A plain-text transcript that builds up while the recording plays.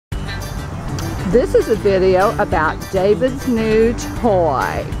This is a video about David's new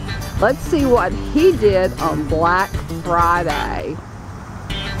toy. Let's see what he did on Black Friday.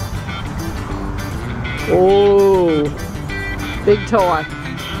 Oh, big toy.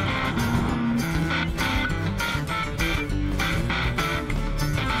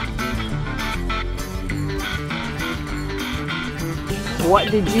 What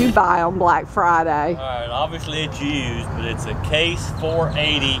did you buy on Black Friday? All right, obviously it's used, but it's a Case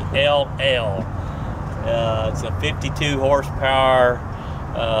 480 LL. It's a 52 horsepower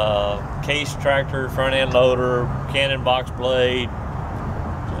case tractor, front end loader, Cannon box blade,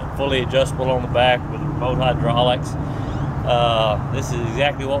 fully adjustable on the back with remote hydraulics. This is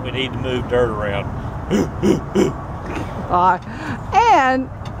exactly what we need to move dirt around. And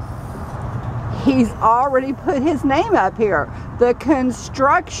he's already put his name up here. The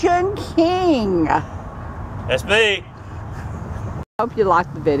Construction King. That's me. Hope you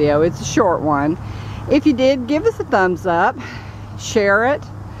liked the video. It's a short one. If you did, give us a thumbs up, share it,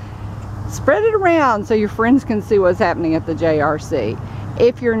 spread it around so your friends can see what's happening at the JRC.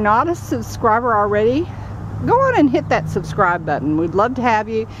 If you're not a subscriber already, go on and hit that subscribe button. We'd love to have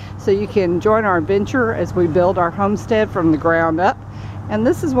you so you can join our adventure as we build our homestead from the ground up. And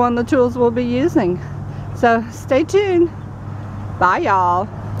this is one of the tools we'll be using. So stay tuned. Bye, y'all.